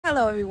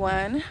Hello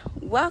everyone,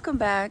 welcome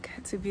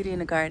back to Beauty in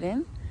the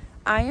Garden.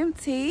 I am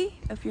T.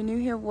 If you're new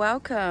here,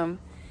 welcome.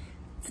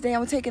 Today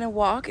I'm taking a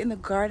walk in the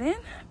garden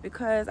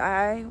because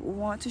I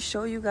want to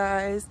show you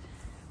guys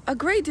a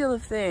great deal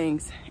of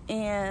things,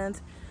 and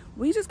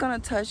we're just gonna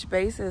touch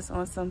bases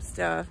on some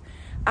stuff.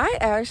 I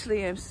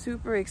actually am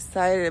super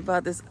excited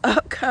about this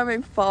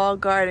upcoming fall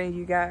garden,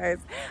 you guys.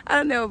 I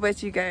don't know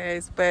about you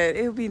guys, but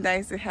it would be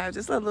nice to have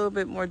just a little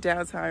bit more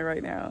downtime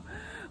right now.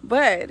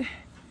 But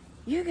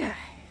you guys,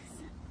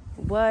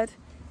 what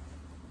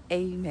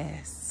a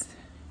mess.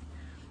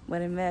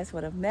 What a mess,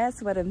 what a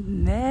mess, what a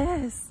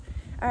mess.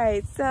 All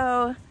right,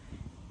 so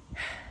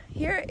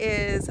here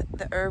is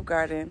the herb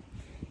garden,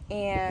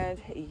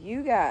 and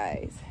you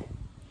guys,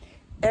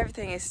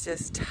 everything is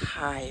just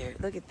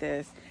tired. Look at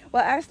this.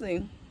 Well,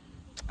 actually,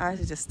 I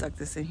just stuck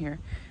this in here.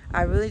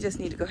 I really just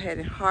need to go ahead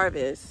and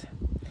harvest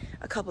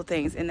a couple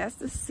things, and that's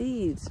the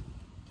seeds.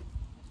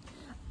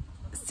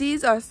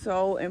 Seeds are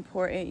so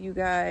important, you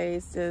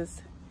guys.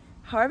 Just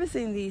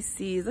harvesting these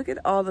seeds. Look at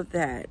all of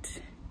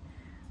that.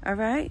 All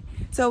right,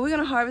 so we're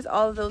gonna harvest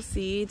all of those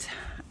seeds.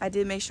 I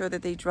did make sure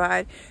that they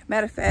dried.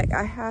 Matter of fact,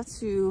 I'm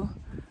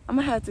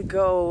gonna have to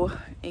go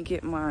and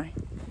get my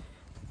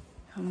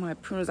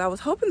pruners. I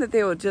was hoping that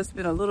they would just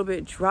been a little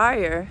bit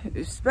drier,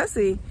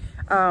 especially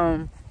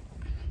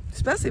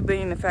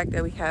being the fact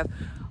that we have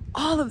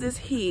all of this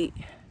heat.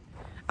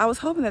 I was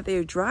hoping that they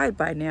were dried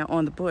by now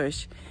on the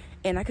bush,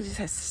 and I could just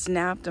have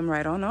snapped them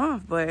right on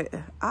off, but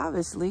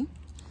obviously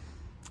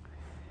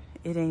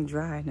it ain't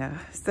dry now.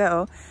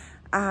 So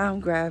I'm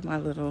grabbed my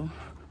little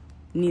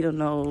needle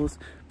nose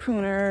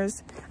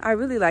pruners. I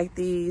really like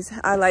these.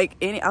 I like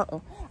any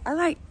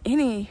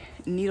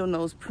needle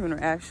nose pruner,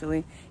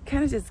 actually.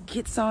 Kind of just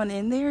gets on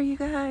in there, you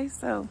guys.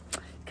 So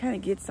kind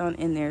of gets on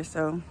in there.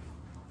 So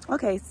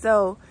okay,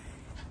 so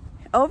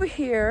over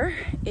here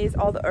is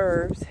all the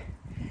herbs,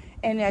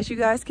 and as you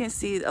guys can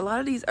see, a lot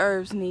of these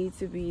herbs need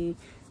to be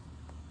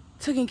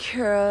taken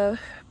care of,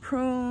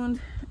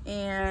 pruned,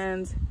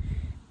 and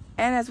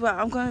as well,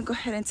 I'm going to go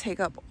ahead and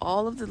take up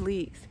all of the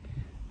leeks.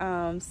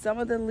 Some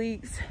of the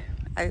leeks,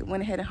 I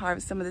went ahead and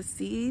harvested some of the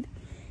seed,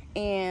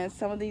 and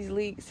some of these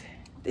leeks,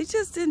 they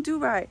just didn't do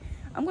right.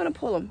 I'm going to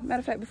pull them.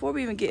 Matter of fact, before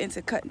we even get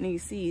into cutting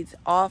these seeds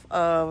off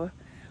of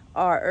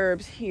our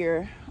herbs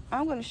here,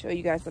 I'm going to show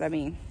you guys what I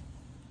mean.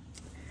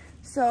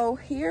 So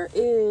here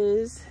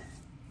is,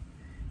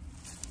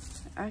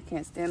 I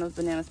can't stand those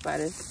banana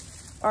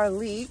spiders, our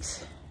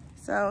leeks.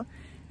 So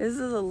this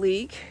is a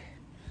leek.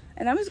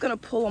 And I'm just gonna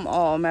pull them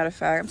all. Matter of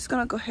fact, I'm just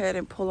gonna go ahead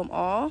and pull them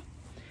all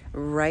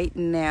right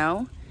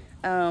now.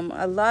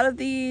 A lot of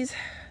these,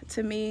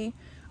 to me,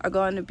 are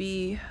going to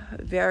be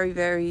very,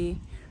 very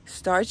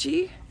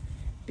starchy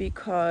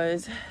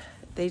because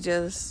they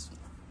just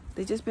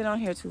been on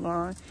here too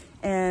long,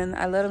 and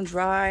I let them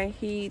dry,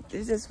 heat.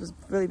 It just was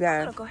really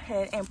bad. I'm gonna go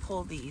ahead and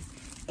pull these,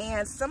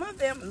 and some of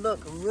them look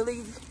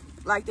really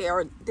like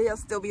they'll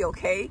still be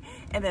okay,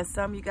 and then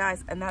some, you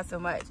guys, are not so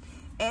much.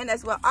 And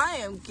as well, I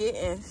am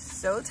getting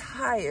so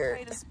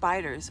tired of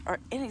spiders or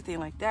anything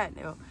like that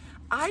now.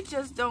 I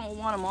just don't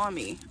want them on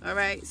me, all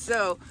right?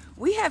 So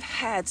we have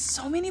had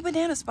so many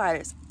banana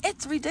spiders.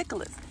 It's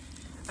ridiculous.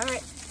 All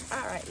right,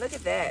 look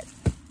at that.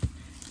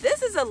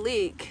 This is a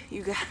leek,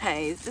 you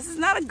guys. This is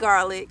not a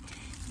garlic.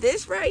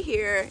 This right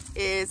here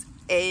is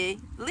a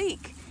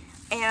leek.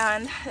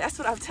 And that's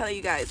what I'm telling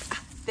you guys.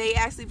 They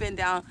actually been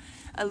down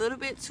a little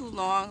bit too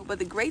long, but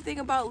the great thing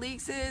about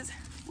leeks is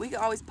we can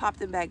always pop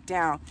them back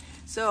down.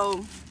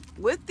 So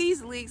with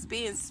these leeks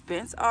being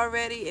spent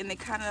already, and they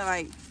kind of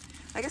like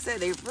I said,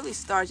 they really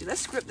starchy.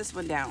 Let's strip this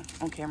one down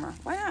on camera.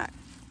 Why not?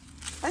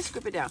 Let's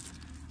strip it down.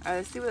 All right,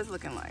 let's see what it's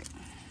looking like.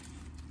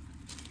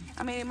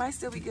 I mean, it might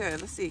still be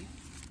good. Let's see.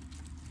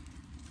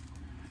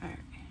 All right.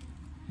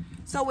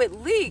 So with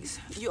leeks,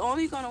 you're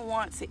only gonna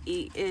want to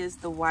eat is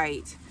the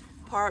white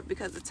part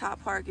because the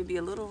top part can be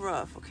a little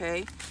rough,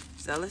 okay?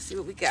 So let's see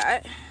what we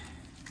got.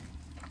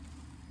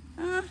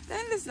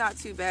 That is not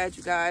too bad,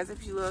 you guys.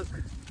 If you look,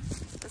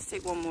 let's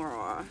take one more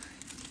off.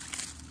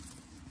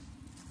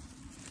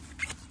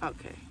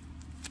 Okay,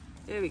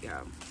 there we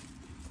go.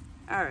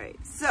 All right,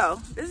 so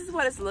this is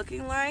what it's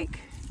looking like.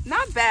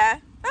 Not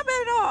bad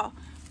at all.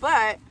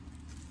 But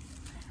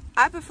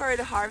I prefer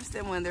to harvest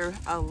them when they're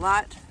a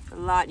lot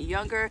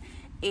younger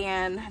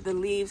and the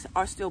leaves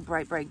are still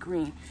bright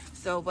green.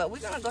 So, but we're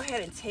gonna go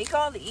ahead and take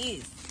all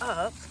these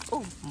up.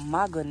 Oh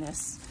my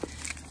goodness,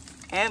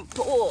 and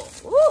pull.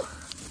 Woo!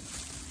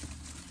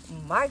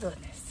 My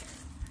goodness,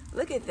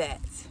 look at that.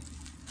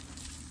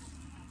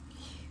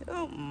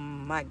 Oh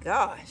my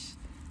gosh,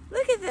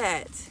 look at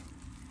that.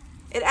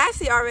 It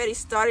actually already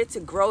started to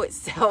grow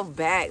itself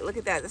back. Look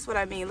at that. That's what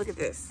I mean. Look at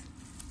this.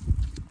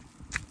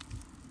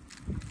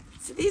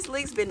 So these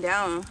leeks been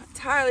down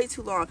entirely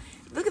too long.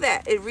 Look at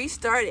that. It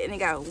restarted and it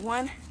got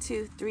 1,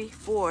 2, 3,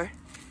 4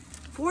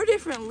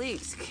 different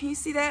leeks. Can you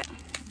see that?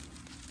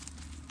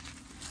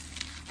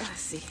 Let's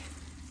see.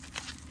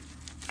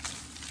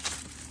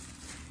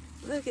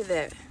 Look at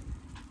that.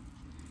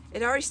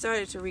 It already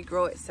started to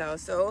regrow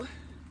itself. So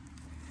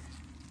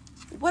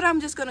what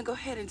I'm just gonna go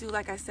ahead and do,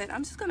 like I said,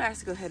 I'm just gonna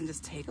actually go ahead and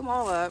just take them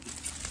all up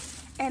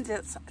and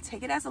just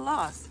take it as a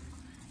loss.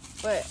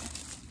 But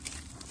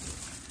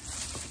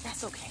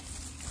that's okay.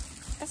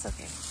 That's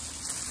okay.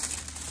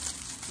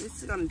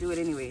 This is gonna do it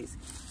anyways.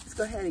 Let's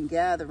go ahead and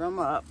gather them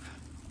up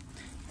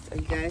so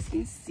you guys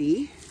can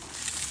see.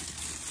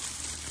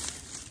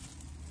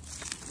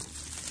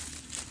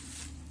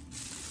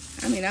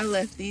 I mean, I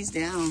left these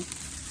down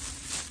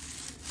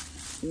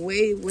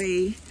way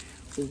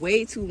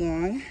too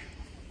long.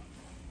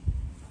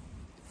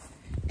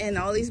 And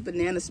all these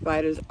banana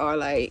spiders are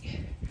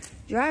like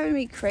driving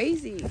me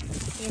crazy.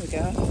 There we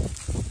go.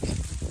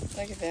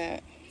 Look at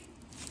that.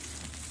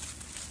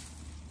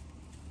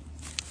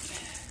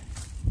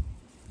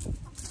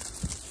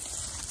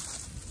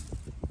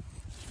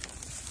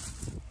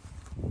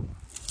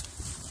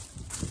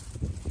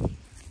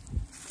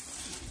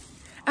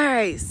 All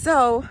right,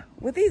 so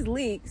with these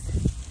leeks,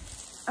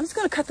 I'm just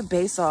gonna cut the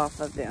base off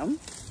of them.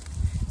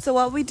 So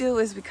what we do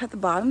is we cut the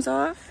bottoms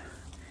off,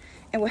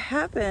 and what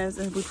happens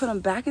is we put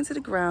them back into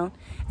the ground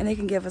and they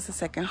can give us a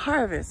second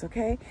harvest,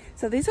 okay?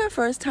 So these are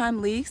first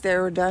time leeks. They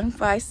were done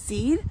by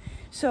seed.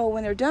 So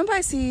when they're done by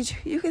seed,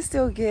 you can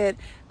still get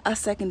a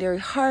secondary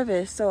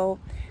harvest. So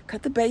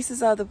cut the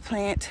bases of the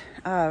plant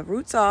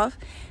roots off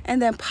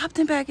and then pop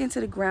them back into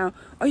the ground,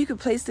 or you could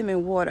place them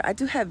in water. I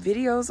do have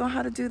videos on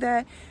how to do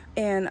that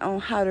and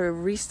on how to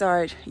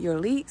restart your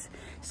leeks.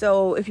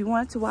 So if you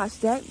want to watch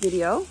that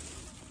video,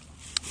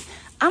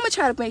 I'm gonna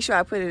try to make sure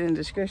I put it in the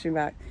description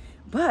box.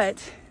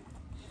 But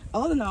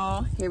all in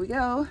all, here we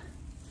go.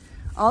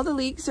 All the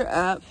leeks are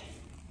up,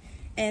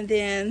 and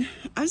then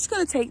I'm just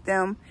gonna take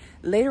them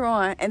later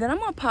on, and then I'm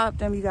gonna pop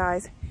them, you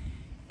guys,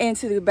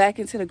 back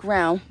into the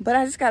ground. But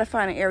I just gotta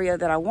find an area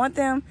that I want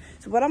them.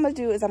 So what I'm gonna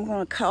do is I'm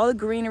gonna cut all the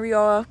greenery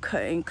off,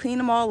 cut and clean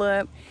them all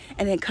up,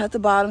 and then cut the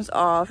bottoms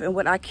off. And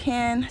what I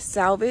can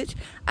salvage,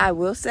 I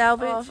will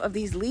salvage off of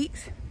these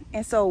leeks.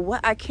 And so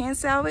what I can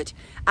salvage,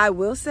 I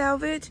will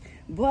salvage.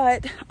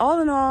 But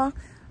all in all,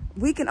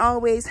 we can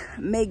always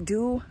make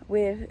do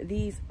with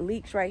these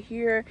leeks right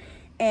here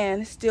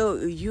and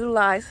still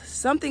utilize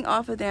something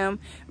off of them.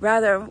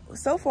 Rather,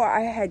 so far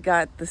I had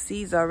got the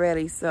seeds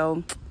already,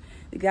 so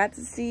we got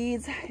the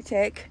seeds,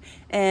 check.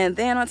 And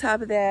then on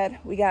top of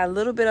that, we got a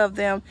little bit of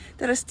them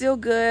that are still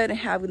good and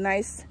have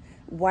nice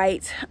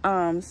white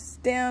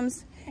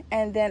stems.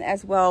 And then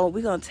as well,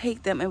 we're gonna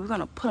take them and we're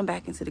gonna put them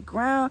back into the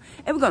ground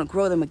and we're gonna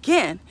grow them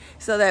again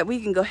so that we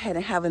can go ahead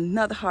and have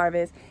another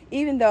harvest.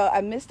 Even though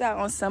I missed out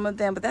on some of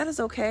them, but that is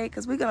okay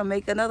because we're gonna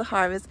make another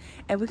harvest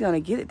and we're gonna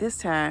get it this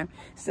time.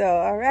 So,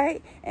 all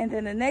right. And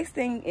then the next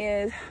thing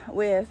is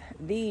with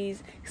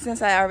these,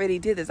 since I already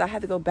did this, I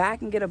had to go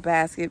back and get a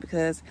basket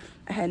because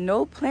I had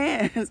no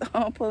plans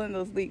on pulling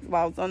those leeks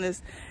while I was on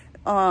this.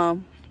 I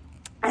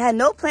had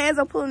no plans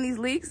on pulling these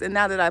leeks, and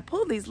now that I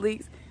pulled these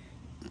leeks,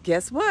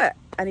 guess what?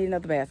 I need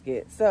another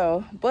basket.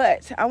 So,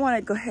 but I want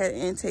to go ahead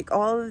and take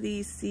all of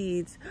these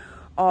seeds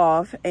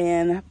off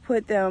and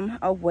put them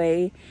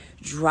away,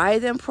 dry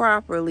them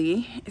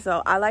properly.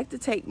 So I like to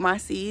take my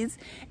seeds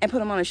and put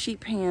them on a sheet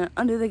pan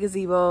under the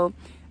gazebo,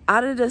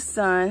 out of the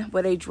sun,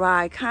 where they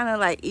dry kind of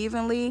like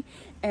evenly.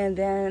 And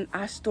then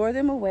I store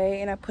them away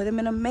and I put them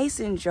in a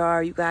mason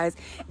jar, you guys.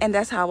 And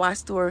that's how I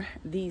store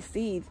these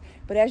seeds.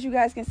 But as you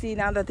guys can see,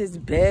 now that this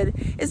bed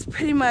is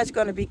pretty much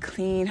going to be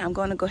clean, I'm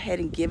going to go ahead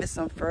and give it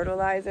some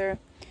fertilizer.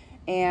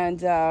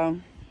 And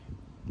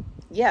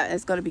yeah,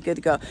 it's going to be good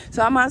to go.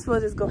 So I might as well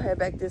just go head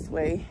back this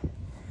way,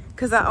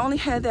 because I only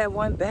had that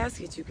one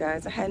basket, you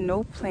guys. I had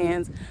no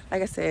plans.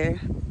 Like I said,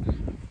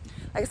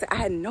 I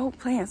had no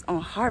plans on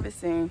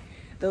harvesting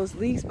those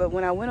leeks. But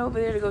when I went over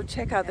there to go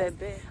check out that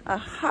bed, a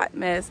hot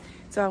mess.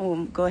 So I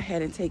will go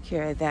ahead and take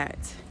care of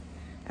that.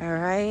 All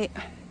right.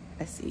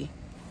 Let's see.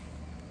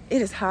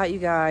 It is hot, you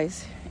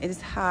guys. It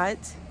is hot.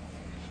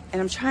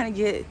 And I'm trying to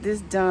get this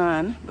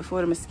done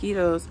before the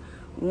mosquitoes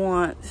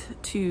want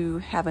to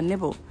have a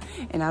nibble.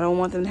 And I don't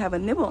want them to have a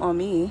nibble on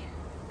me.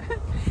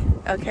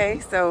 Okay,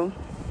 so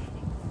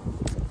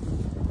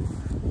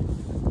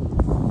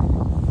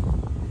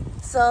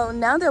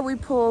now that we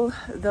pull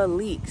the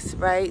leeks,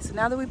 right? So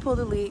now that we pull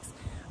the leeks,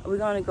 we're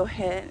going to go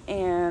ahead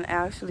and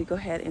actually go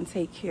ahead and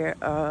take care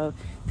of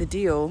the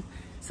deal.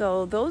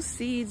 So those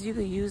seeds, you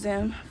can use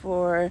them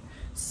for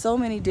so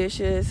many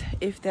dishes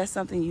if that's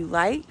something you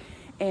like.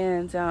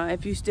 And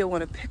if you still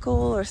want to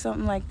pickle or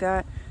something like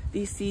that,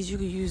 these seeds, you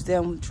can use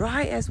them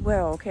dry as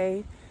well,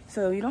 okay?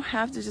 So you don't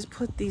have to just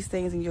put these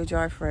things in your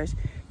jar fresh.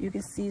 You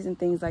can season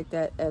things like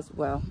that as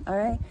well, all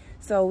right?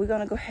 So we're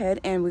gonna go ahead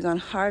and we're gonna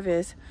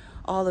harvest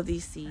all of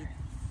these seeds.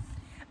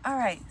 All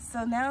right,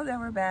 so now that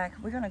we're back,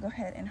 we're gonna go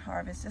ahead and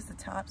harvest just the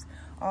tops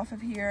off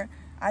of here.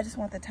 I just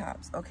want the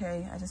tops,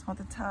 okay? I just want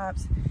the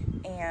tops,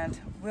 and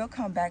we'll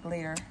come back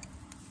later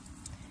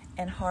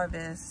and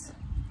harvest.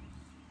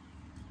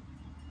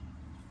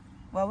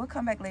 Well, we'll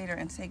come back later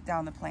and take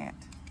down the plant.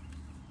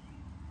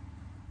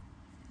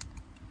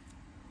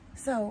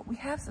 So we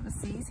have some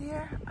seeds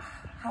here.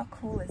 How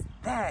cool is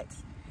that?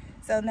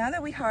 So now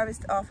that we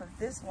harvest off of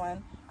this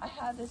one, I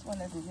have this one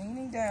that's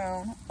leaning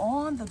down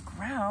on the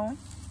ground.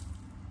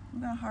 We're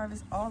gonna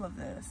harvest all of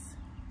this.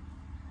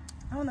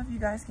 I don't know if you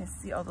guys can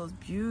see all those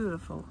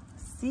beautiful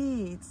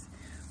seeds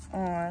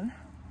on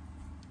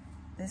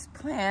this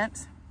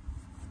plant.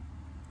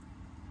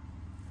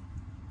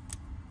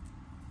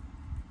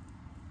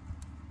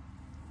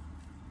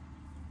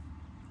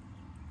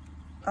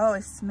 Oh,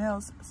 it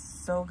smells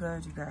so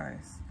good, you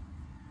guys.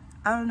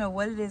 I don't know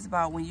what it is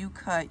about when you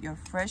cut your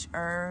fresh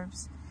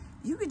herbs.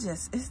 You could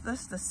just, it's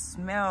just the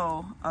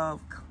smell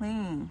of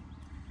clean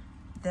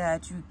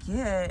that you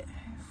get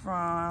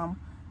from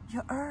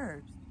your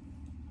herbs.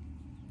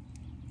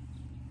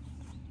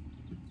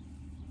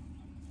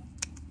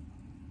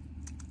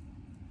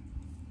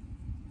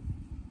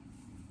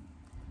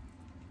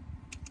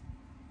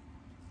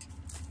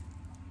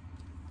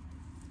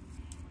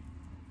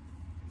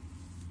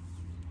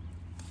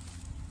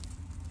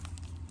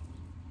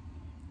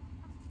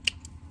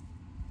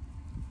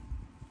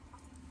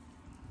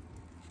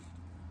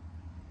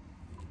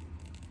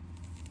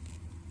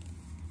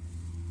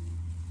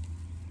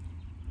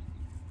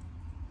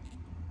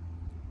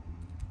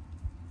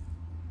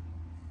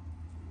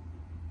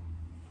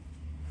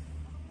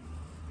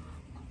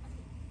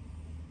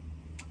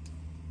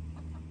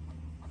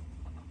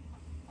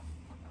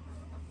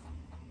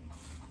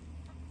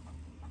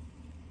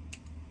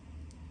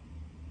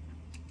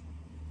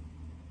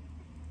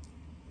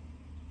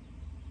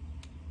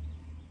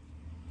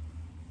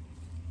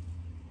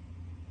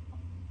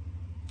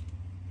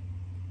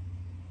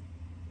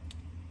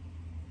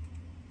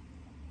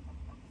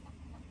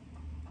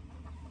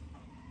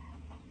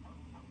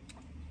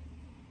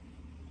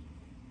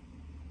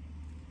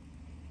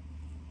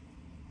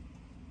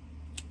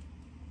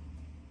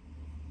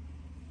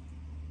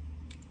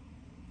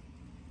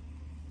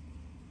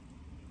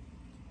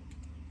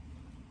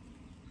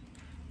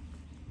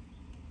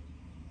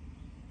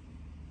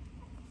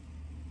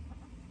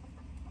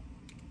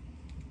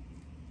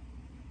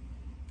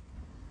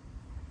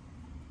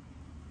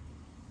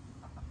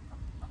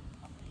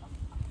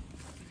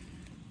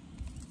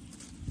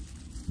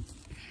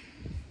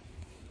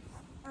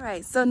 All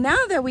right, so now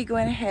that we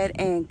went ahead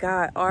and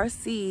got our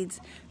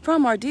seeds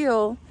from our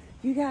deal,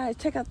 you guys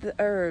check out the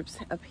herbs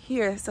up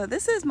here. So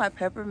this is my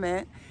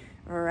peppermint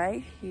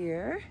right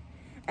here.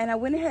 And I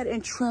went ahead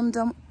and trimmed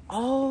them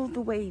all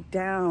the way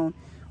down.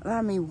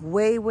 I mean,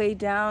 way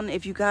down.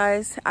 If you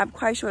guys, I'm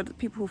quite sure the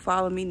people who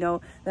follow me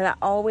know that I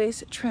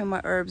always trim my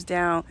herbs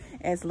down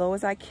as low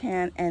as I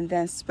can. And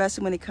then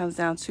especially when it comes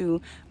down to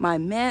my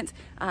mint,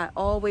 I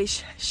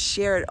always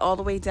share it all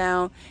the way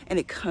down and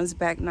it comes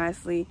back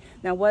nicely.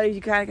 Now, what you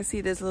guys can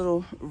see this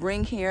little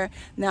ring here.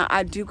 Now,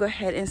 I do go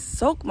ahead and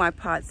soak my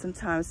pots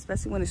sometimes,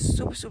 especially when it's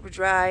super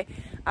dry.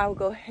 I will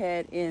go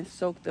ahead and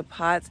soak the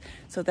pots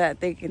so that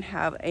they can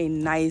have a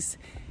nice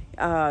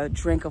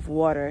drink of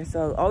water.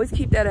 So always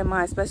keep that in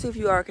mind, especially if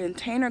you are a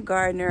container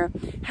gardener.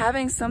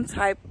 Having some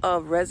type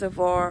of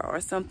reservoir or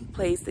some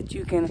place that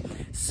you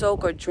can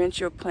soak or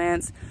drench your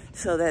plants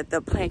so that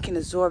the plant can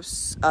absorb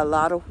a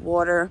lot of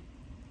water,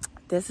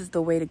 this is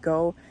the way to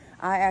go.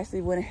 I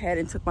actually went ahead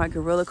and took my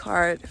Gorilla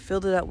cart,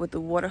 filled it up with the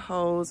water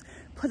hose,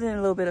 put in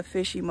a little bit of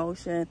fishy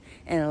motion,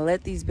 and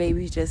let these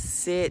babies just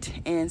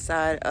sit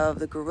inside of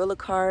the Gorilla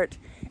cart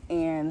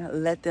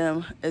and let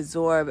them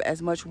absorb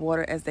as much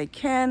water as they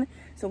can.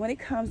 So when it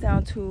comes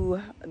down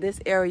to this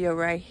area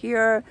right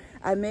here,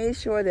 I made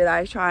sure that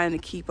I was trying to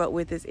keep up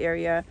with this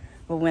area.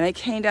 But when it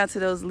came down to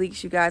those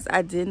leeks, you guys,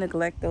 I did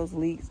neglect those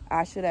leeks.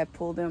 I should have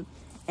pulled them,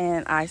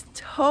 and I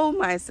told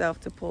myself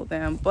to pull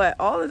them. But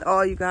all in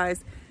all, you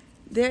guys,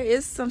 there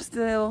is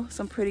still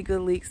some pretty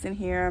good leeks in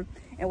here.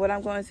 And what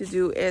I'm going to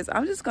do is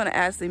I'm just going to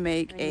actually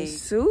make a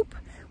soup.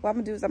 What I'm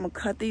going to do is I'm going to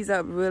cut these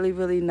up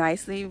really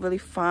nicely, really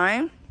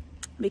fine,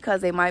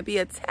 because they might be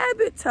a tad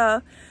bit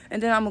tough.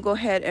 And then I'm gonna go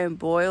ahead and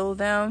boil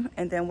them.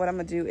 And then what I'm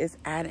gonna do is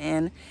add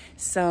in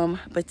some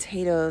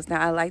potatoes.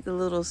 Now, I like the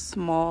little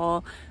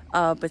small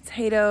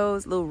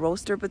potatoes, little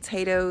roaster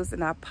potatoes,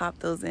 and I pop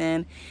those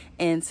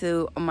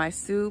into my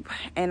soup.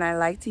 And I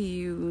like to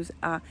use,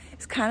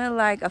 it's kind of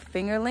like a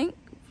fingerling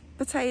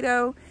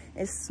potato.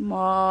 It's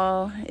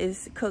small, it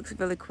cooks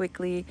really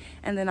quickly.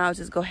 And then I'll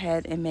just go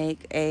ahead and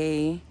make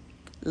a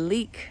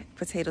leek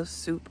potato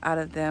soup out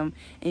of them,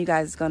 and you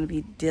guys, it's going to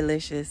be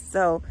delicious.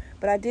 So,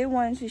 but I did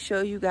want to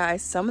show you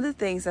guys some of the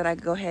things that I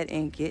go ahead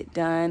and get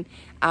done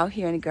out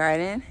here in the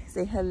garden.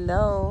 Say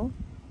hello.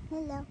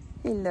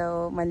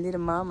 Hello, my little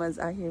mama's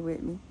out here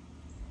with me.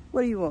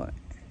 What do you want?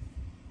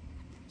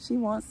 She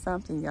wants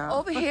something, y'all.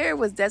 Over here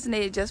was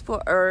designated just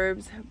for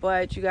herbs,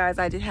 but you guys,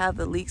 I did have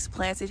the leeks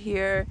planted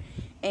here.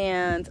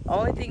 And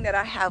only thing that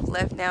I have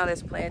left now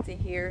that's planted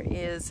here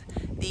is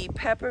the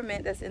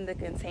peppermint that's in the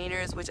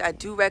containers, which I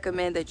do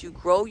recommend that you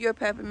grow your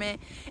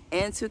peppermint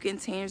into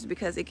containers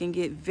because it can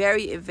get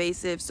very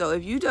invasive. So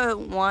if you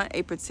don't want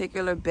a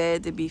particular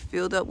bed to be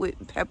filled up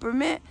with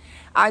peppermint,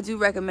 I do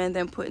recommend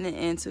them putting it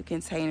into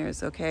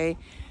containers, okay?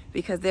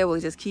 Because they will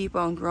just keep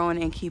on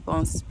growing and keep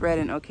on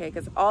spreading, okay?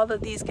 Because all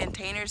of these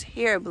containers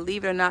here,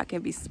 believe it or not,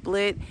 can be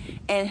split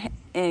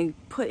and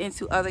put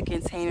into other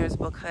containers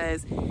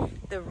because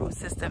the root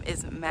system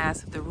is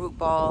massive. The root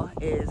ball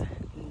is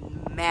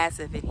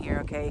massive in here,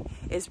 okay?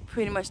 It's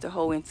pretty much the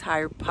whole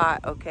entire pot,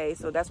 okay?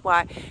 So that's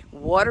why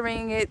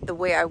watering it the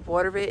way I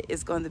water it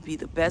is going to be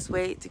the best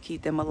way to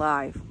keep them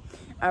alive.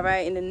 All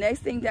right, and the next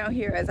thing down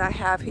here, as I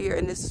have here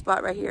in this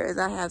spot right here, is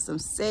I have some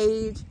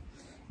sage,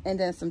 and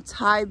then some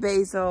Thai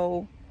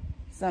basil,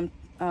 some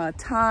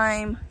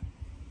thyme,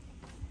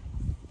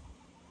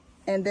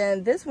 and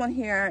then this one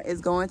here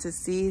is going to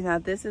seed. Now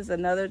this is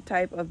another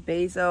type of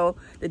basil.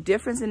 The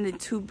difference in the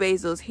two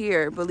basils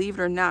here, believe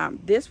it or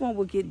not, this one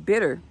will get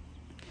bitter.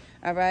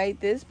 All right,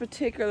 this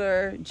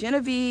particular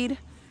Genevieve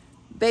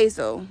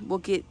basil will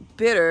get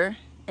bitter,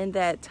 and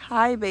that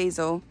Thai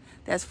basil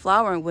that's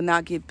flowering will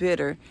not get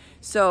bitter.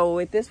 So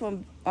with this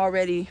one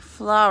already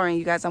flowering,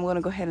 you guys, I'm going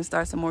to go ahead and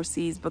start some more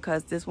seeds,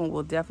 because this one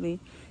will definitely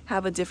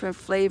have a different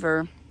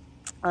flavor,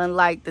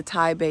 unlike the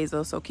Thai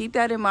basil. So keep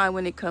that in mind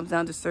when it comes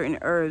down to certain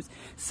herbs.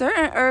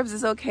 Certain herbs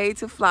is okay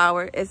to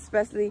flower,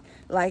 especially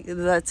like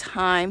the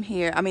thyme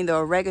here, I mean the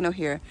oregano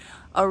here.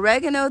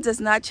 Oregano does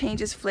not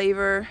change its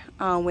flavor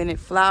when it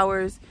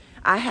flowers.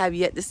 I have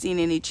yet to see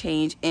any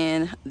change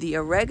in the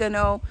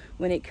oregano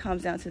when it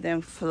comes down to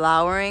them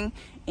flowering.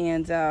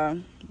 And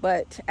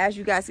but as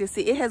you guys can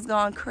see, it has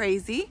gone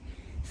crazy.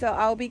 So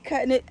I'll be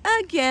cutting it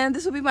again.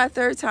 This will be my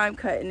third time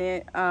cutting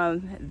it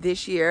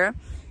this year.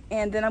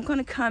 And then I'm going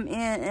to come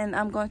in and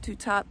I'm going to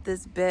top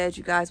this bed,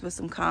 you guys, with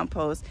some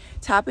compost.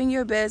 Topping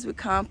your beds with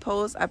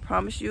compost, I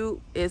promise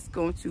you, it's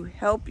going to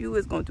help you.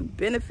 It's going to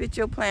benefit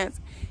your plants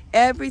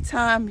every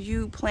time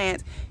you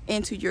plant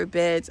into your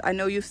beds. I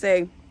know you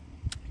say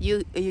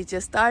you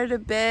just started a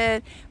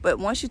bed, but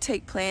once you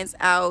take plants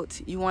out,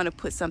 you want to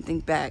put something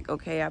back,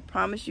 okay? I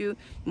promise you,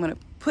 you want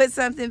to put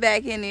something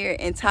back in there,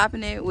 and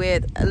topping it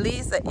with at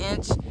least 1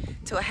 inch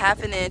to a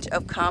 ½ inch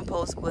of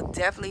compost will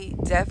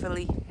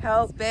definitely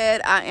help.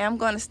 Bed, I am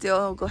going to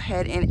still go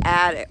ahead and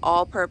add an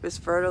all-purpose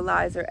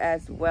fertilizer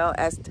as well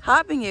as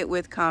topping it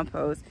with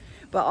compost.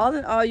 But all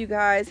in all, you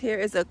guys, here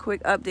is a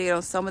quick update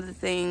on some of the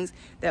things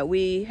that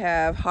we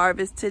have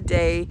harvested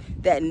today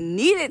that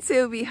needed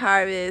to be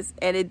harvested.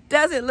 And it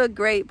doesn't look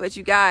great, but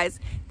you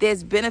guys,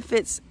 there's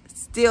benefits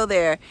still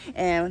there.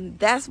 And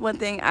that's one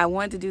thing I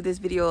wanted to do this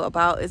video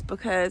about, is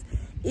because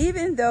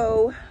even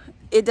though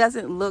it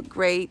doesn't look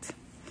great,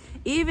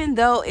 even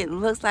though it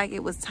looks like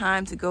it was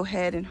time to go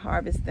ahead and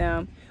harvest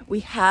them,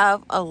 we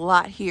have a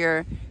lot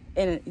here.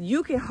 And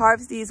you can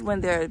harvest these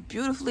when they're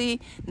beautifully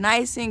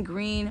nice and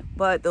green,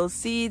 but those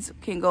seeds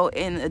can go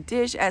in a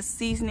dish as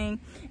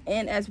seasoning.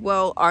 And as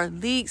well, our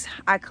leeks,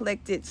 I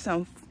collected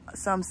some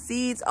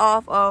seeds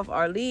off of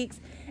our leeks.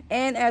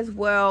 And as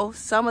well,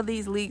 some of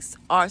these leeks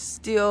are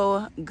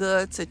still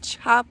good to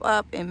chop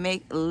up and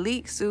make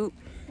leek soup.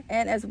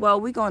 And as well,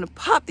 we're going to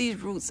pop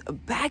these roots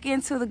back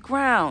into the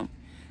ground.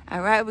 All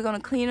right, we're going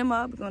to clean them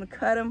up, we're going to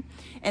cut them,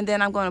 and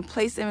then I'm going to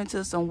place them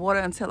into some water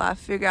until I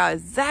figure out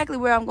exactly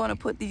where I'm going to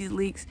put these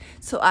leeks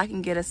so I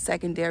can get a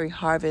secondary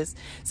harvest.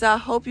 So I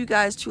hope you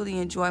guys truly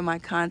enjoy my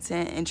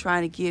content and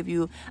trying to give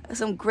you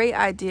some great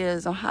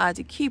ideas on how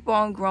to keep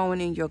on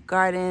growing in your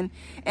garden.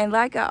 And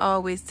like I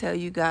always tell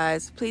you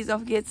guys, please don't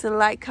forget to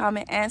like,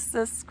 comment, and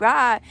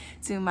subscribe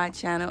to my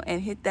channel,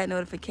 and hit that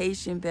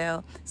notification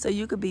bell so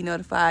you could be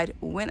notified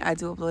when I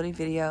do upload a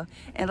video.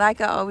 And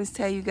like I always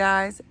tell you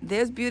guys,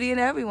 there's beauty in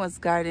everyone's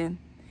garden.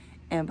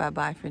 And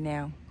bye-bye for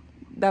now.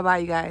 Bye-bye,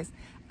 you guys.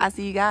 I'll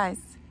see you guys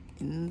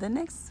in the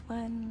next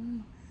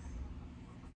one.